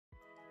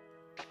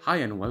Hi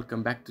and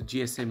welcome back to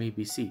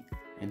GSM-ABC,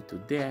 and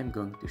today I'm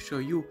going to show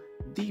you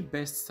the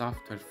best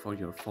software for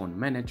your phone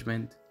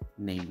management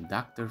named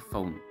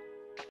Dr.Fone.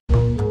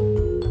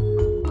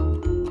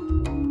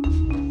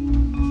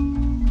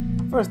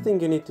 First thing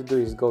you need to do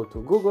is go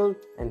to Google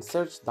and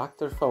search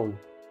Dr.Fone.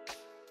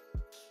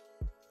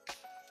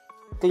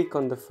 Click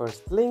on the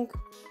first link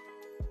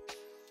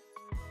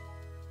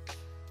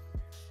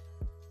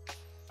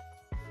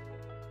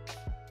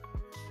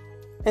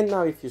and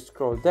now if you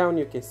scroll down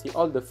you can see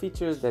all the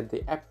features that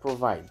the app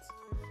provides.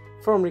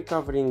 From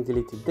recovering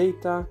deleted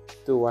data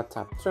to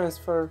WhatsApp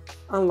transfer,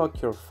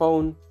 unlock your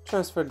phone,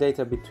 transfer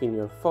data between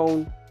your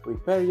phone,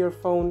 repair your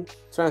phone,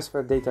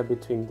 transfer data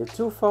between the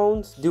two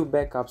phones, do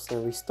backups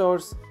and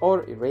restores,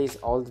 or erase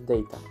all the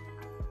data.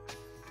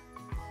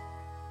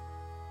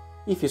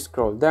 If you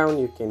scroll down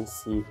you can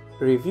see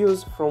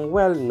reviews from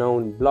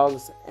well-known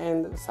blogs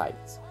and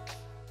sites.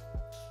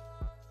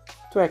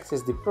 To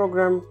access the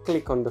program,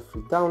 click on the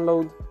free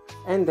download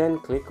and then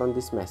click on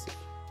this message.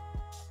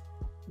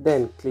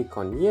 Then click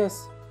on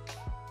yes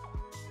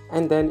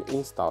and then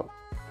install.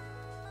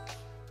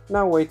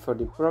 Now wait for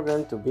the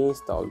program to be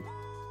installed.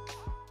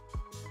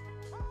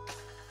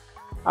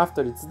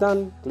 After it's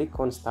done, click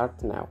on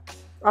start now.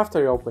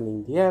 After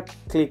opening the app,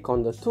 click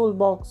on the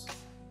toolbox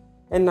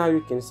and now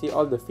you can see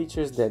all the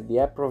features that the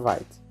app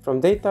provides, from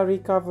data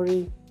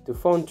recovery to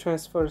phone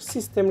transfer,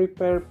 system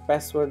repair,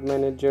 password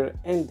manager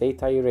and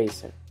data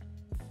eraser.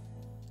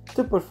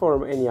 To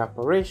perform any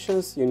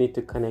operations, you need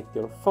to connect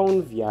your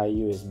phone via a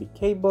USB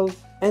cable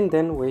and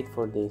then wait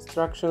for the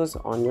instructions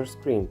on your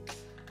screen.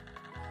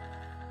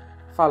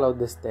 Follow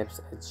the steps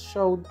as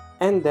showed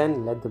and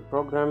then let the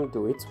program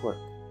do its work.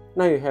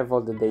 Now you have all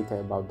the data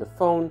about the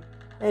phone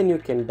and you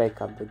can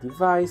back up the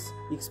device,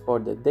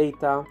 export the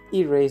data,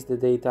 erase the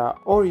data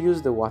or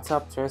use the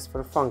WhatsApp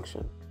transfer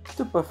function.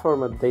 To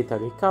perform a data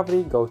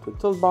recovery, go to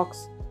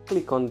Toolbox,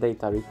 click on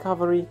Data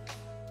Recovery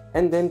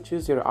and then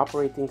choose your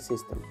operating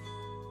system.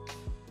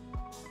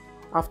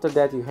 After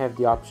that you have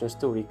the options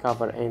to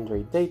recover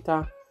Android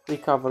data,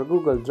 recover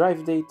Google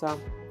Drive data,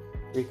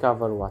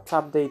 recover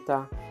WhatsApp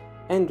data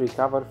and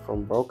recover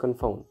from broken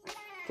phone.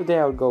 Today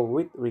I'll go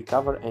with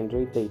recover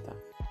Android data.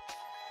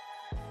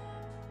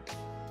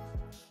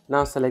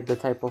 Now select the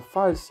type of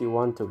files you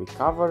want to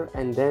recover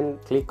and then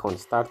click on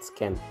Start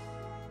Scan.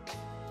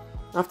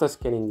 After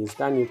scanning is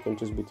done, you can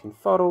choose between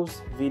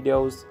photos,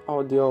 videos,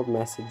 audio,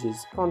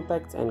 messages,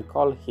 contacts and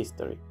call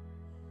history.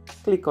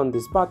 Click on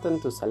this button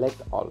to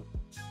select all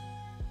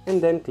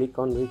and then click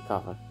on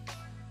Recover.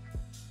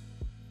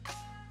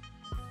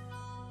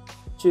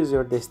 Choose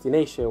your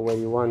destination where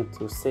you want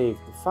to save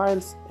the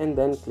files and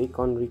then click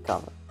on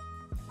Recover.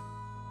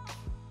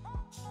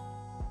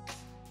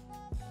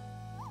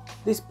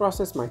 This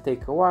process might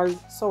take a while,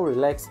 so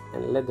relax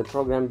and let the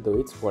program do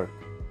its work.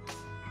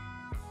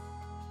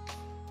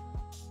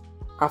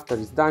 After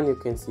it's done, you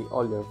can see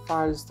all your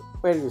files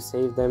where you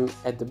saved them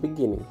at the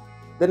beginning.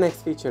 The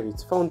next feature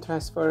is phone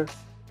transfer.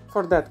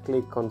 For that,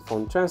 click on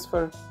Phone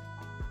Transfer.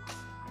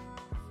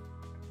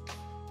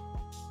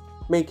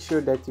 Make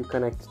sure that you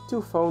connect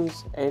two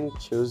phones and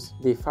choose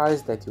the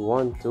files that you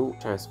want to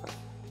transfer.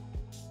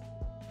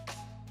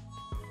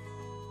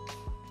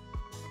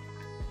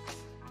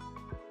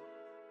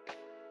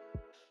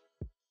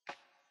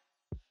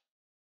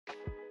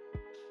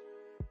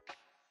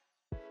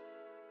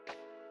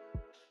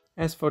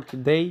 As for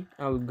today,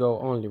 I'll go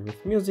only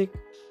with music.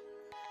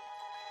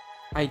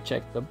 I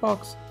check the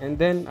box and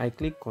then I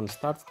click on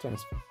Start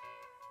Transfer.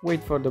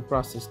 Wait for the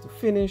process to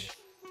finish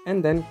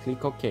and then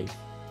click OK.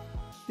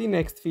 The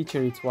next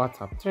feature is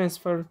WhatsApp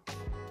transfer.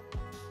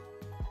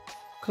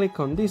 Click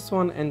on this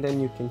one and then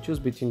you can choose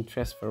between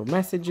transfer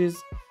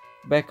messages,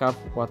 backup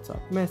WhatsApp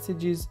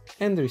messages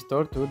and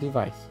restore to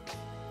device.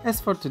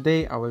 As for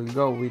today, I will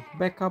go with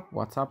backup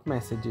WhatsApp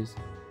messages.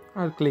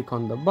 I'll click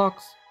on the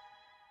box.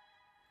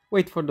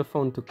 Wait for the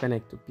phone to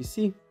connect to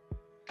PC.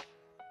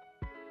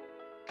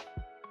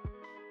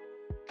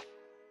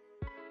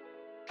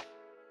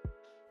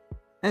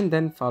 And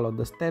then follow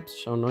the steps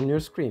shown on your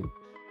screen.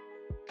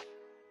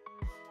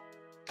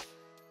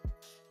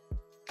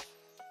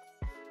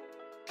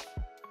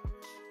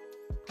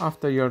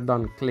 After you're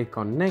done, click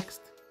on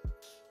Next.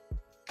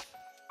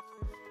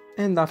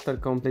 And after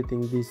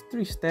completing these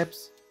 3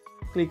 steps,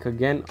 click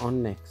again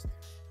on Next.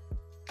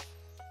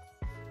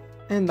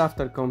 And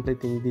after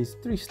completing these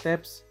 3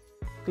 steps,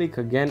 click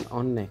again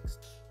on Next.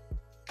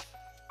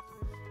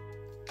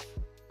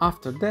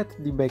 After that,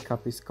 the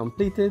backup is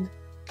completed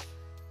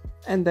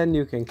and then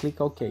you can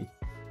click OK.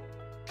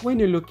 When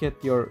you look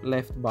at your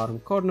left bottom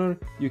corner,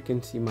 you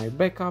can see my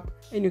backup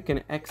and you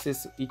can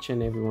access each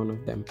and every one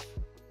of them.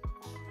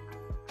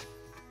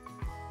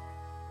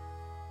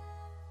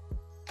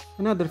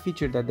 Another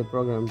feature that the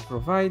program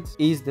provides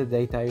is the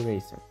data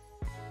eraser.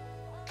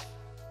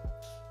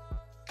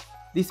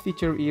 This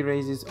feature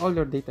erases all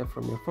your data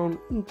from your phone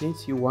in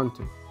case you want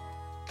to.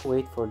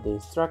 Wait for the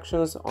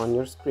instructions on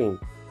your screen.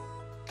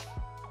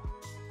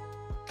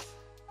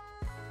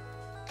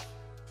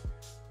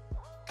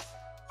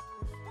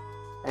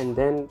 And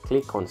then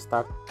click on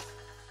Start.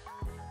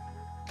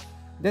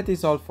 That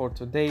is all for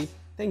today.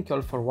 Thank you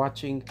all for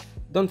watching.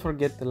 Don't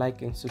forget to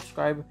like and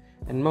subscribe,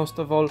 and most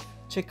of all,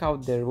 check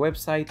out their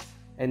website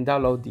and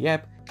download the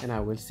app, and I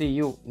will see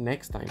you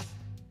next time.